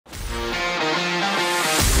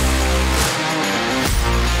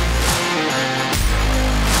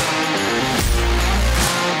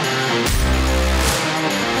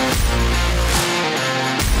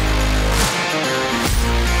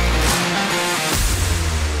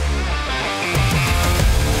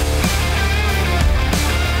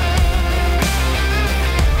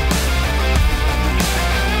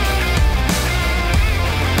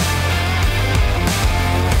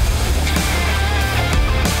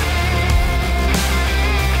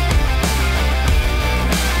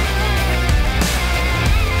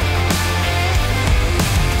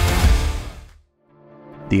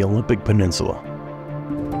the Olympic Peninsula,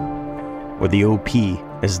 or the OP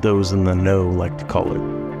as those in the know like to call it.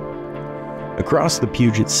 Across the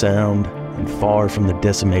Puget Sound and far from the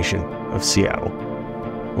decimation of Seattle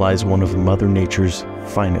lies one of Mother Nature's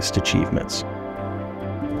finest achievements.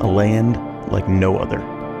 A land like no other.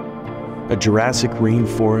 A Jurassic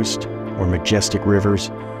rainforest where majestic rivers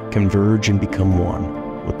converge and become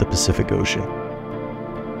one with the Pacific Ocean.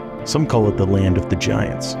 Some call it the land of the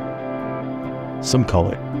giants. Some call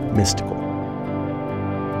it mystical.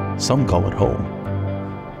 Some call it home.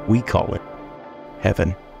 We call it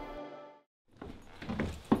heaven.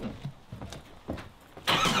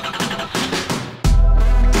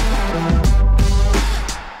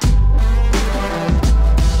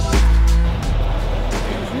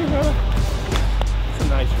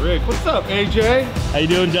 What's up, AJ? How you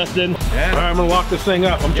doing, Dustin? Yeah. All right, I'm gonna lock this thing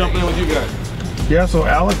up. I'm jumping in with you guys. Yeah, so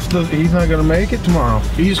Alex he's not gonna make it tomorrow.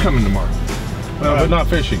 He's coming tomorrow. But not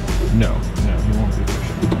fishing. No, he won't be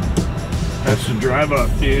fishing. That's the drive up,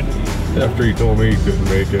 dude. After he told me he couldn't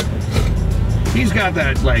make it. He's got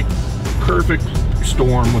that, like, perfect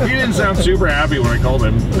storm. He didn't sound super happy when I called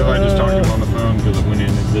him. I just talked to him on the phone because I went in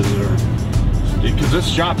and visited her. Because this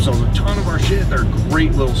shop sells a ton of our shit. They're a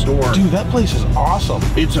great little store. Dude, that place is awesome.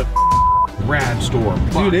 It's a rad store.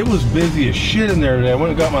 Dude, it was busy as shit in there today. I went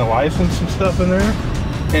and got my license and stuff in there.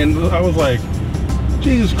 And I was like,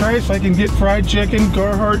 Jesus Christ, I can get fried chicken,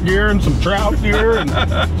 Carhartt gear, and some trout gear, and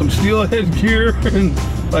some steelhead gear. And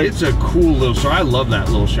like, it's a cool little store. I love that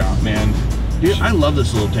little shop, man. Dude, I love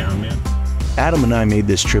this little town, man. Adam and I made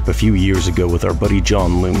this trip a few years ago with our buddy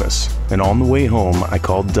John Loomis, and on the way home I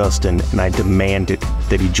called Dustin and I demanded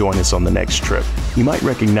that he join us on the next trip. You might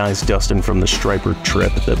recognize Dustin from the striper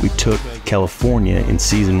trip that we took to California in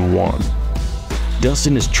season 1.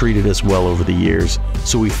 Dustin has treated us well over the years,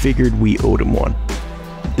 so we figured we owed him one.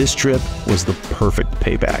 This trip was the perfect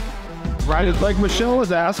payback. right, like Michelle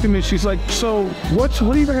was asking me, she's like, so what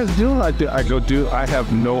are you guys doing? I go, dude, I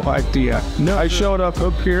have no idea. No, I showed up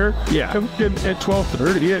here at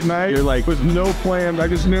 12:30 at night. You're like, with no plan. I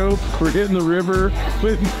just knew we're hitting the river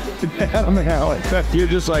with Adam and Alex. You're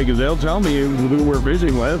just like, they'll tell me who we're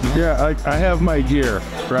fishing with. Yeah, I have my gear,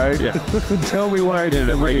 right? Yeah. Tell me what I did.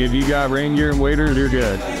 Like, if you got rain gear and waders, you're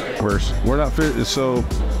good. We're not fit, so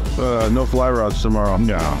no fly rods tomorrow.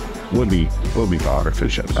 No. We'll be bobber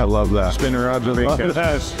fishing. I love that. Spinning rods are bait. I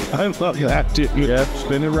love that too. Yeah,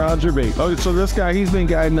 spinning rods are bait. Oh, so this guy, he's been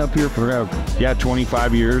guiding up here for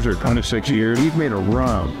 25 years or 26 years. He's made a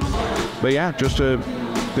run. But yeah, just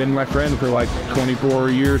been my friend for like 24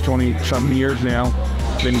 years, 20-something years now.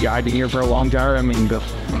 Been guiding here for a long time. I mean,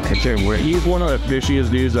 I can't wait. He's one of the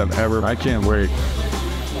fishiest dudes I've ever. I can't wait.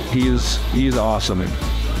 He's awesome. And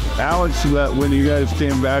Alex, when you guys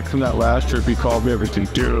came back from that last trip, he called me everything.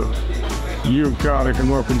 Dude, you gotta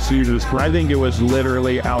come up and see this. I think it was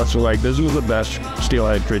literally, Alex was like, this was the best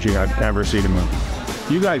steelhead fishing I've ever seen him.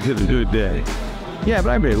 You guys had a good day. Yeah, but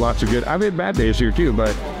I made lots of good. I made bad days here too,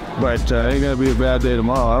 but ain't gonna be a bad day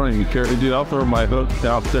tomorrow. I don't even care. Dude, I'll throw my hook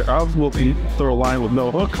out there. I'll throw a line with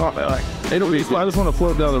no hook on it. Like, I just want to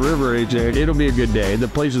float down the river, AJ. It'll be a good day. The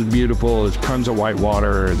place is beautiful. There's tons of white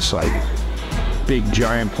water. It's like big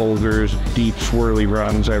giant boulders, deep swirly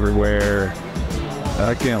runs everywhere.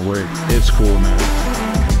 I can't wait. It's cool, man.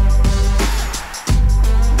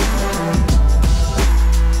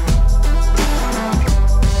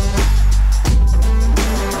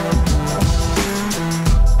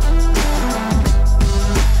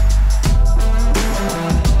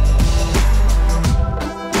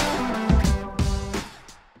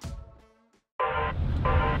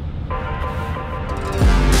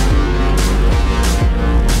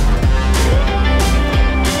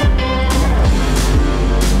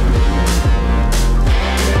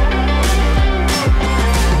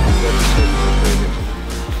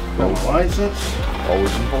 License,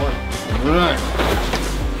 always important. All right.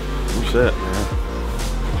 What's that, man?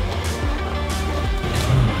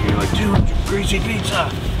 You're like, dude, greasy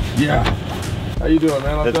pizza. Yeah. How you doing,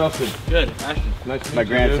 man? I'm Dustin. Good, Ashton. Nice to meet you. My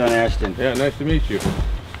grandson, dude. Ashton. Yeah, nice to meet you.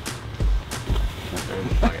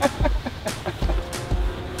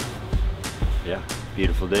 Yeah,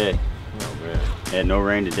 beautiful day. Oh, man. Had no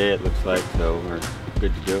rain today, it looks like, so we're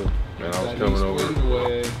good to go. Man, I was coming over.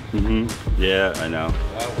 Yeah, I know.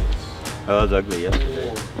 Oh, it was ugly yesterday.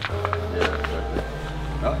 Yeah, it was ugly.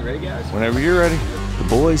 Oh, ready, guys? Whenever you're ready. The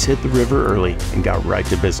boys hit the river early and got right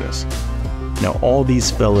to business. Now all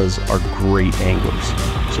these fellas are great anglers,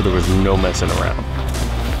 so there was no messing around.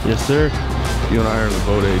 Yes, sir. You and I are in the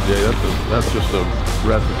boat, AJ. That's just a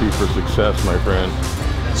recipe for success, my friend.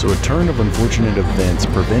 So a turn of unfortunate events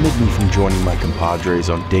prevented me from joining my compadres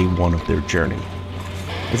on day one of their journey.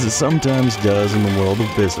 As it sometimes does in the world of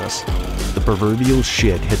business, the proverbial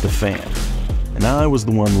shit hit the fan, and I was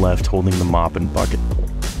the one left holding the mop and bucket.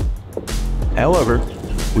 However,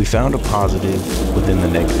 we found a positive within the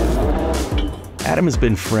negative. Adam has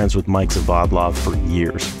been friends with Mike Zavadlov for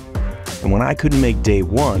years, and when I couldn't make day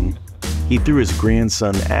one, he threw his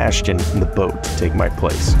grandson Ashton in the boat to take my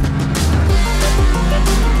place.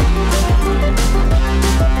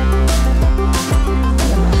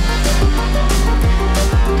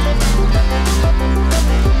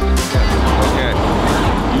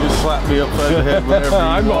 Slap me upside the head whenever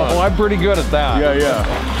I'm pretty good at that. Yeah.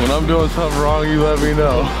 When I'm doing something wrong, you let me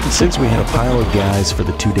know. Since we had a pile of guys for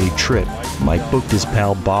the 2-day trip, Mike booked his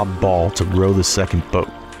pal Bob Ball to row the second boat.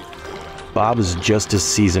 Bob is just as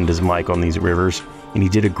seasoned as Mike on these rivers, and he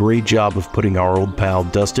did a great job of putting our old pal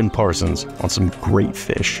Dustin Parsons on some great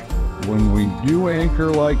fish. When we do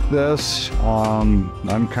anchor like this, I'm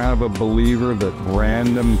kind of a believer that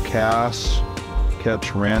random casts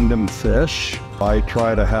catch random fish. I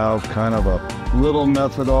try to have kind of a little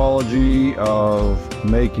methodology of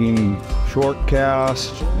making short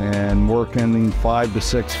casts and working 5 to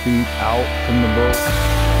 6 feet out from the boat.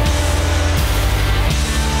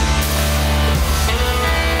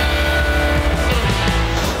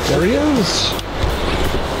 There he is.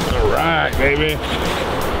 All right, baby.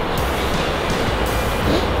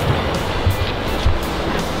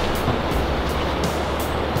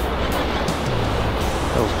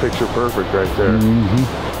 That was picture perfect right there.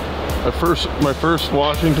 My first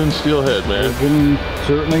Washington steelhead, man. You can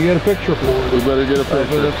certainly get a picture for it. We better get a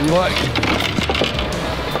picture if you like.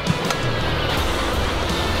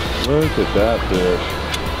 Look at that fish.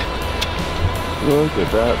 Look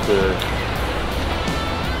at that fish.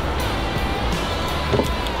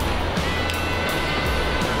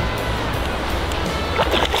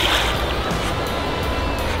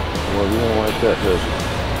 Well, you don't like that fish.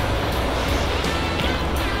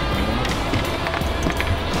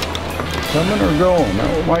 Coming or going?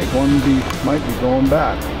 That might be going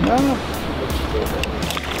back. No.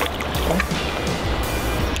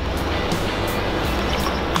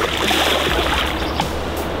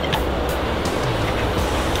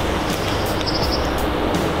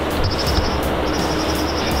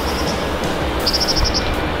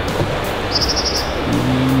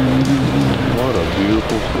 What a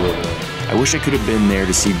beautiful sliver. I wish I could have been there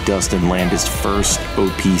to see Dustin land his first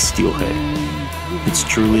OP steelhead. It's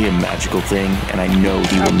truly a magical thing, and I know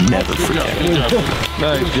he will never forget it.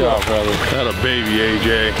 Nice job, brother. That a baby,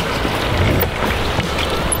 AJ.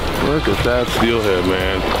 Look at that steelhead,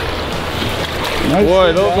 man. Nice.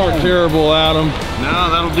 Boy, those aren't terrible, Adam. No,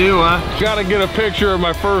 that'll do, huh? Gotta get a picture of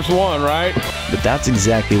my first one, right? But that's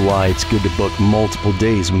exactly why it's good to book multiple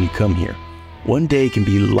days when you come here. One day can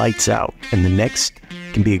be lights out, and the next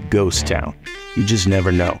can be a ghost town. You just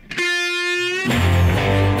never know.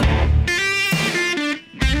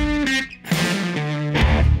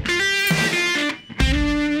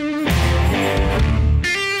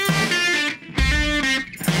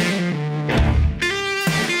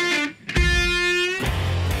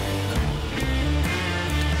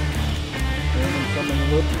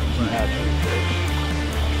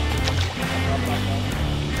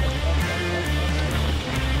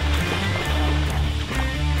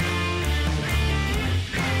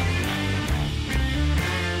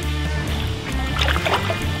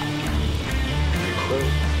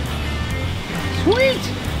 Sweet!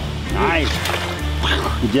 Nice.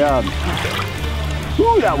 Good job.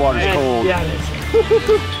 Ooh, that water's cold. Yeah, it is.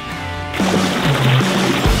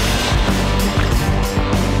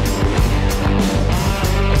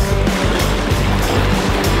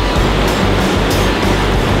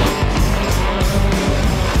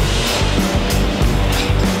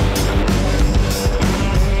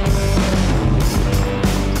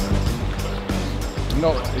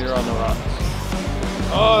 No, you're on the rocks.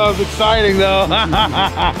 Oh, that was exciting though.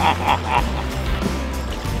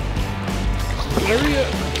 There he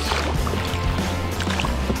is.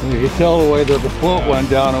 You can tell the way that the float went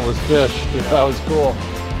down, it was fish. That was cool.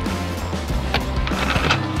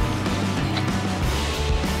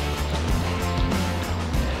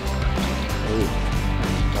 Ooh,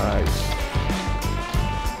 nice.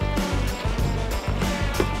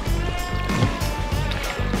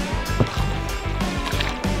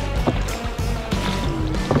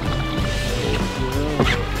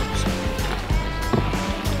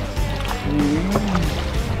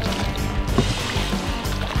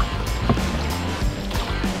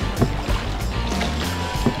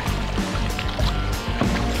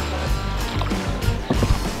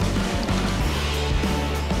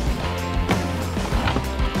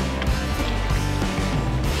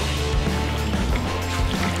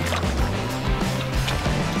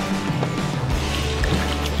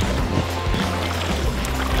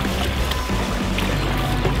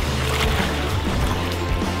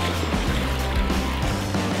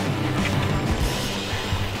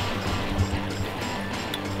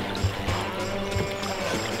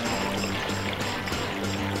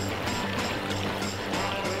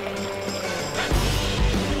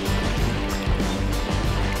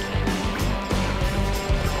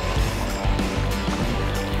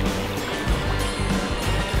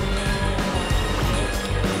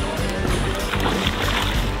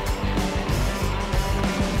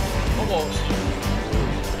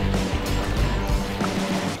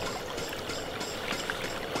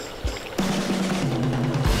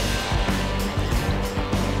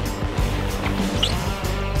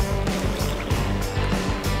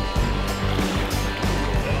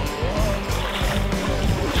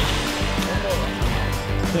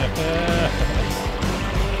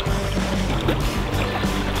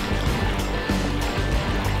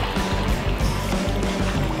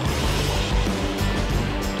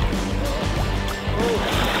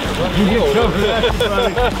 Coming at you,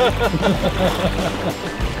 buddy.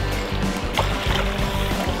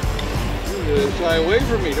 Fly away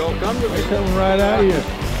from me, don't come to me. Coming right at you.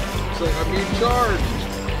 It's like I'm being charged.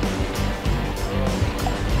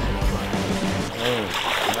 Oh,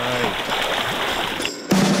 nice.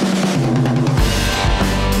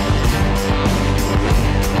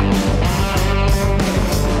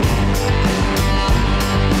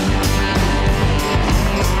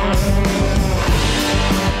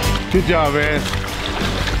 Good job, man.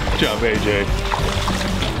 Good job, AJ.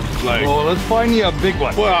 Like, well, let's find you a big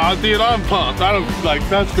one. well, dude, I'm pumped. I don't like.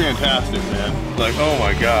 That's fantastic, man. Like, oh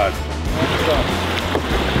my god.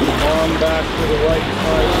 Arm back to the right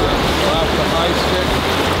side. Off the high stick.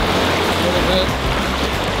 A little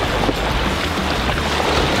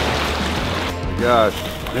bit. Gosh,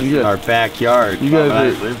 this is our backyard. You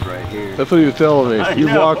guys live right here. That's what he was telling me. You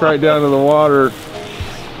walk right down to the water.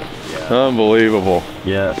 Yeah. Unbelievable.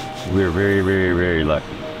 Yes, we're very, very, very lucky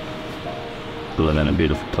to live in a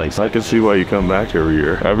beautiful place. I can see why you come back every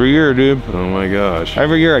year. Every year, dude. Oh my gosh.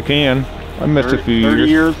 Every year I can. I missed a few 30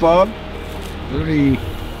 years, Bob? 30,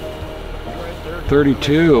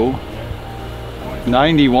 32,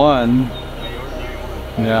 91.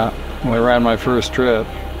 Yeah, when I ran my first trip.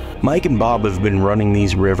 Mike and Bob have been running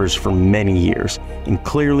these rivers for many years and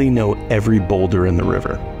clearly know every boulder in the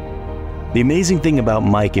river. The amazing thing about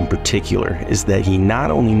Mike in particular is that he not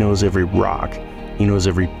only knows every rock, he knows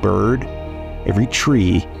every bird, every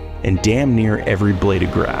tree, and damn near every blade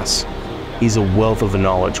of grass. He's a wealth of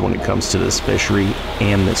knowledge when it comes to this fishery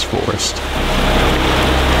and this forest.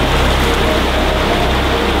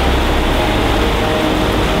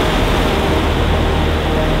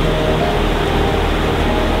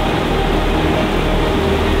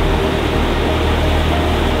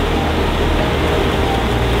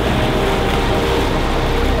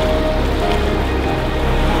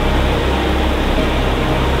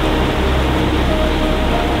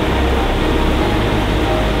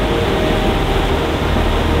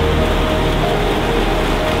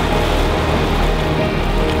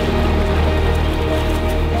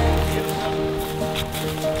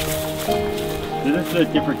 This is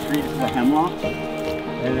a different tree. This is a hemlock.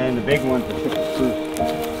 And then the big one's a spruce.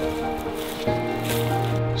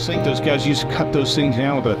 I think those guys used to cut those things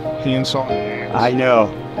down with a handsaw. I know.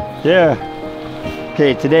 Yeah.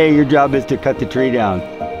 Okay, today your job is to cut the tree down.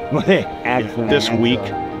 Excellent. This week.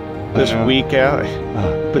 This week out.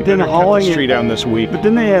 But then hauling cut the tree down this week. But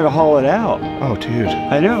then they had to haul it out. Oh, dude.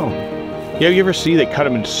 I know. Yeah, you ever see they cut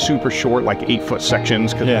them in super short, like 8-foot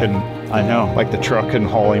sections? Because I know. Like the truck couldn't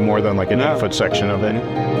haul any more than like an 8-foot section of it.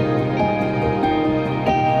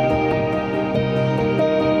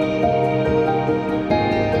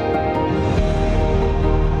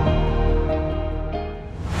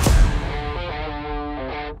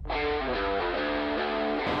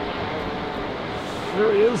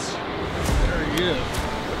 There he is. There he is.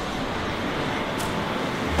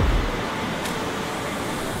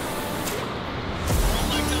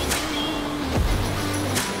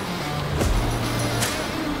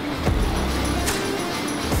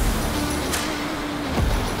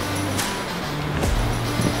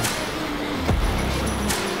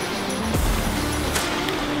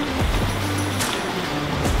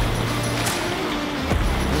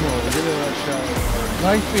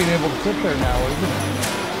 Nice being able to sit there now, isn't it?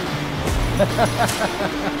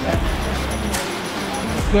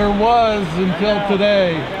 There was until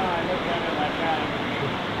today.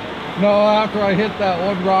 No, after I hit that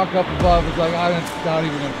one rock up above, it's like I'm not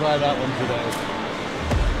even gonna try that one today.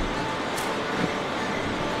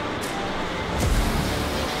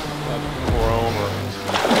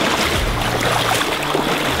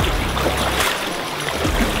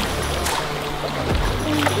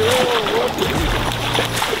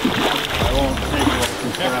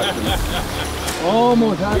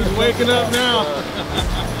 Almost. He's waking up now.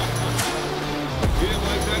 You didn't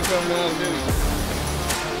like that coming out, did you?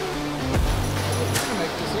 You're gonna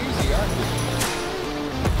make this easy, aren't you?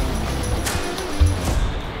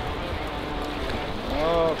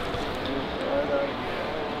 Oh.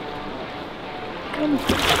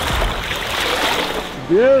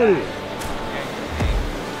 Beauty.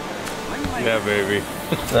 Yeah, baby.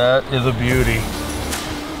 That is a beauty.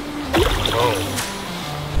 Oh.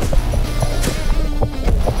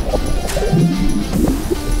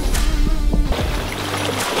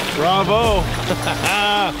 Bravo!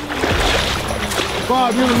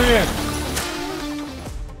 Bob, you're the man.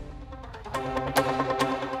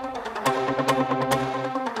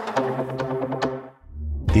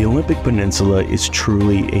 The Olympic Peninsula is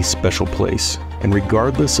truly a special place, and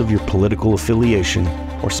regardless of your political affiliation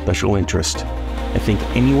or special interest, I think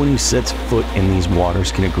anyone who sets foot in these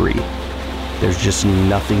waters can agree. There's just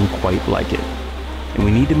nothing quite like it. And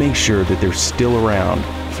we need to make sure that they're still around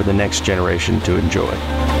for the next generation to enjoy.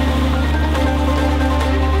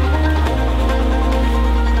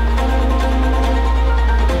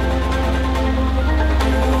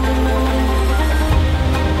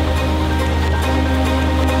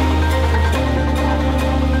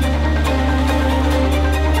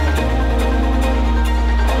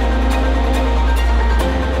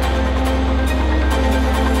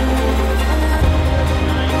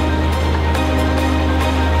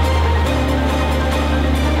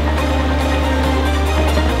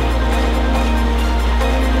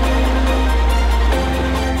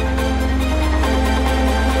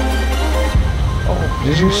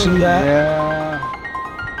 Did you see that? Yeah.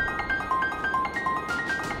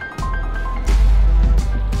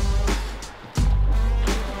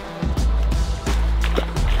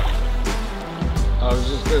 I was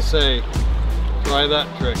just gonna say, try that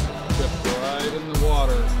trick. Dip right in the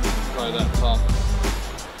water. Try that pump.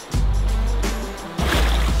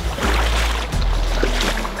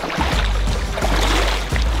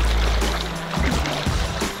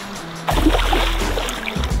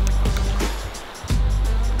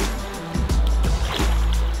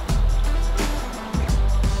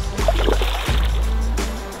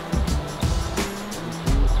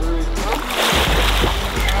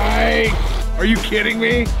 Are you kidding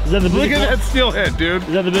me? Is that the biggest Look at one? that steelhead, dude. Is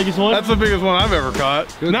that the biggest one? That's the biggest one I've ever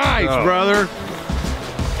caught. Good Nice, job. brother.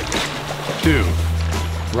 Dude,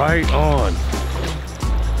 right on.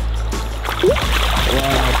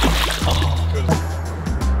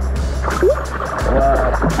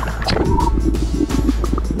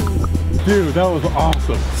 Dude, that was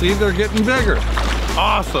awesome. See, they're getting bigger.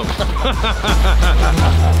 Awesome.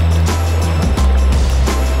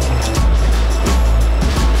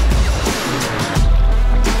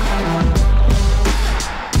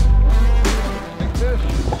 Big fish.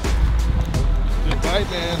 Good bite,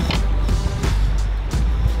 man.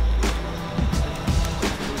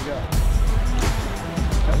 What do we got?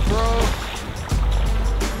 Throw.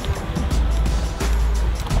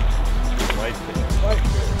 White fish. White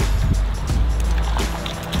fish.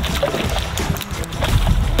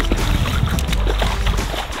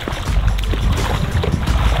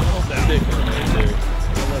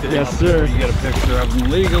 Yes, sir. You get a picture of him.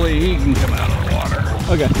 Legally, he can come out of the water.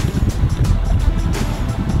 Okay.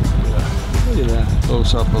 Look at that.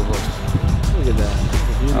 Close up of a Look at that.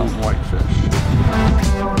 whitefish.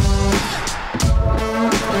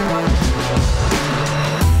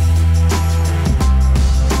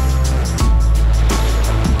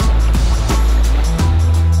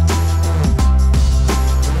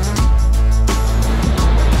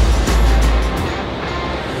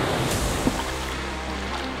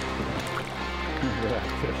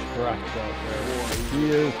 He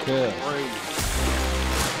is pissed.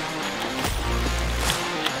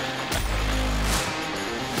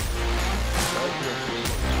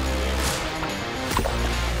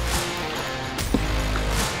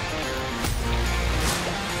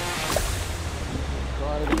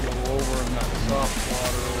 Try to go over in that soft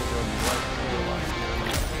water over in the right shoreline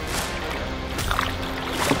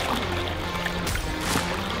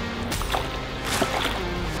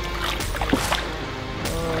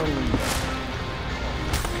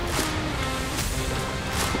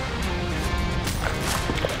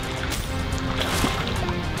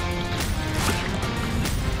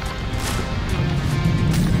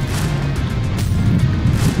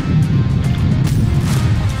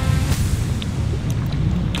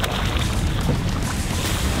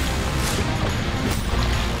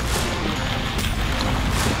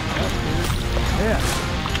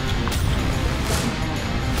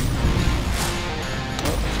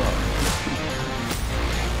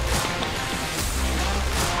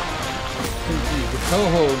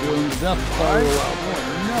Toho doing the depth spiral out there.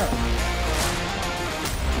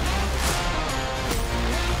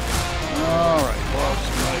 Alright, well,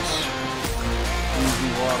 some nice easy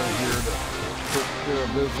water here to take care of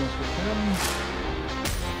business with him.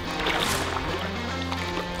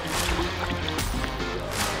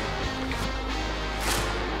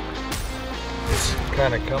 It's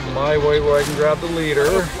kind of come my way where I can grab the leader.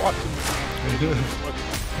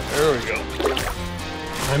 There we go.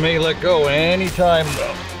 I may let go anytime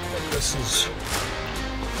though, but this is...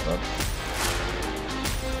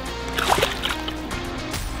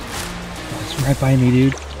 It's right by me,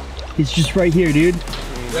 dude. He's just right here, dude. Yep,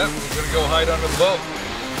 we're gonna go hide under the boat.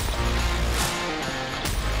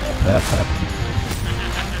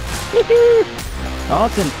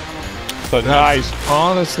 Austin. But nice.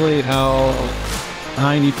 Honestly, how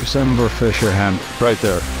 90% of our fish are handled. Right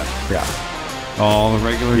there. Yeah. All the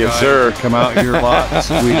regular Yes, guys sir. that come out here lots.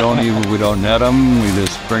 we don't net them. We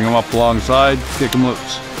just bring them up alongside, kick them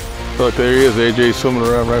loose. Look, there he is, AJ swimming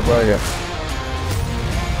around right by you.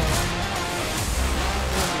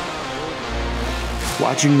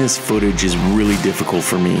 Watching this footage is really difficult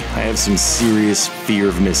for me. I have some serious fear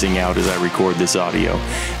of missing out as I record this audio.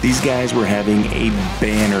 These guys were having a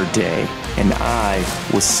banner day, and I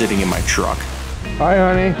was sitting in my truck. Hi,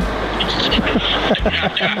 honey.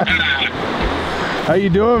 How you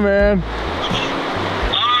doing, man?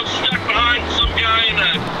 I'm stuck behind some guy in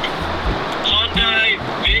a Hyundai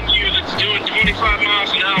venue that's doing 25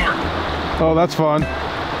 miles an hour. Oh, that's fun.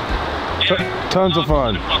 Yeah. Tons of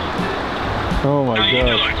fun. Oh my How you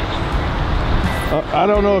God. doing? I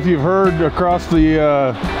don't know if you've heard across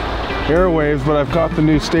the airwaves, but I've caught the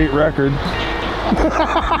new state record.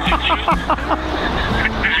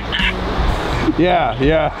 Yeah.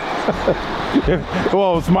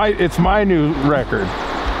 Well, it's my new record.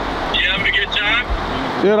 You having a good time?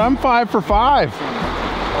 Dude, I'm 5 for 5.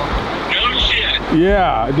 No shit.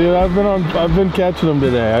 Yeah, dude, I've been catching them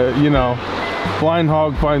today. You know, blind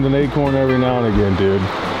hog finds an acorn every now and again, dude.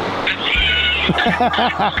 I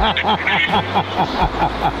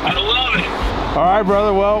love it. All right,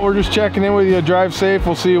 brother. Well, we're just checking in with you. Drive safe.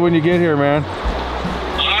 We'll see you when you get here, man. All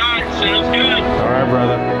right, sounds good. All right,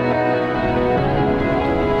 brother.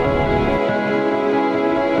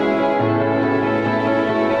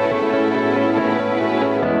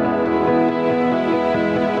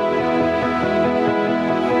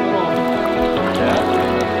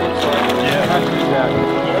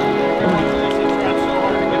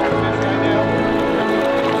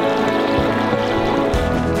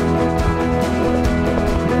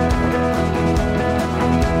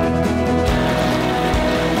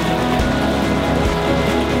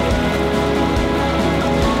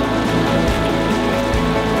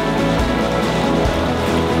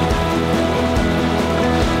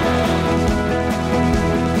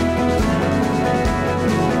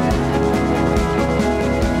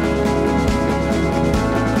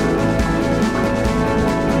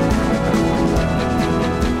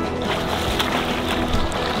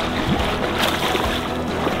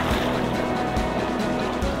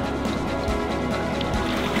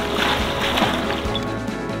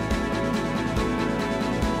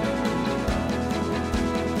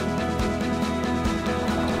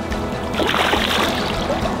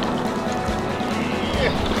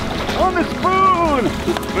 On the spoon!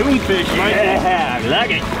 Spoonfish, mate. Yeah, I like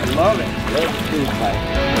it. I love it. Love spoon fight.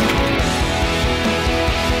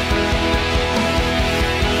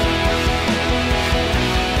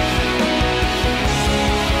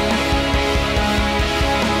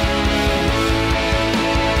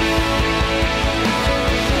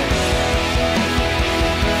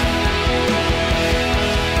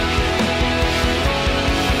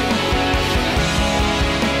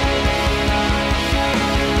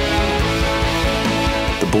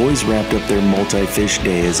 The boys wrapped up their multi-fish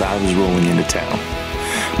day as I was rolling into town.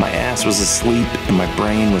 My ass was asleep and my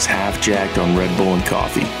brain was half jacked on Red Bull and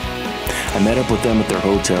coffee. I met up with them at their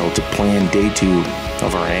hotel to plan day 2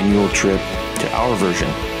 of our annual trip to our version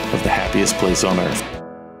of the happiest place on earth.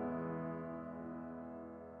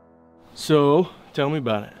 So, tell me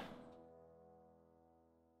about it.